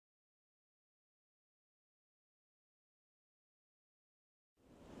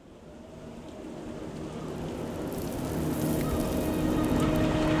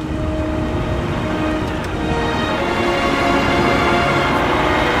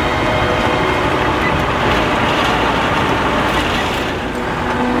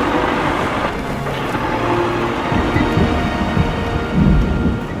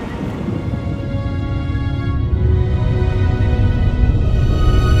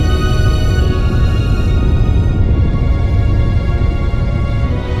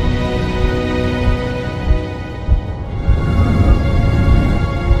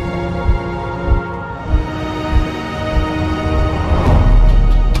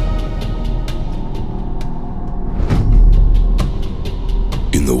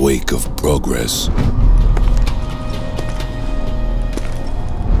wake of progress.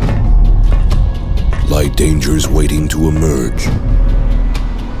 Lie dangers waiting to emerge.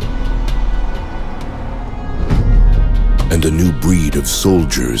 And a new breed of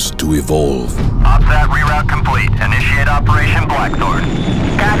soldiers to evolve. OPSAT reroute complete. Initiate Operation Blackthorn.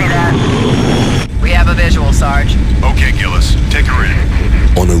 Copy that. We have a visual, Sarge. Okay, Gillis. Take her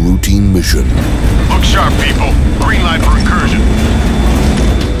in. On a routine mission. Look sharp, people. Green light for incursion.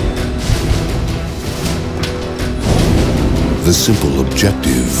 The simple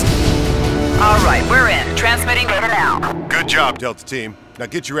objective. All right, we're in. Transmitting data now. Good job, Delta Team. Now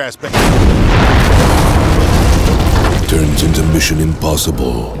get your ass back. Turns into mission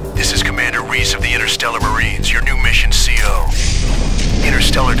impossible. This is Commander Reese of the Interstellar Marines, your new mission CO.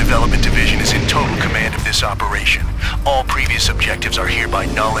 Interstellar Development Division is in total command of this operation. All previous objectives are hereby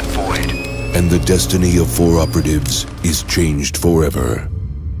null and void. And the destiny of 4 operatives is changed forever.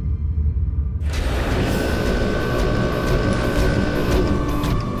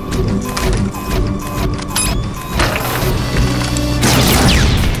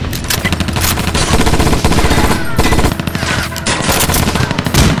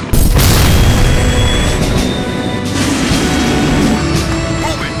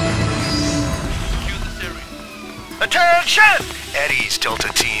 Attention! At ease, Delta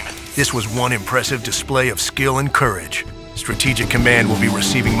Team. This was one impressive display of skill and courage. Strategic Command will be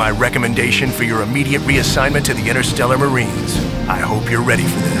receiving my recommendation for your immediate reassignment to the Interstellar Marines. I hope you're ready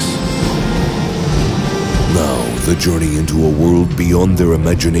for this. Now, the journey into a world beyond their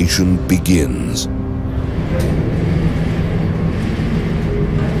imagination begins.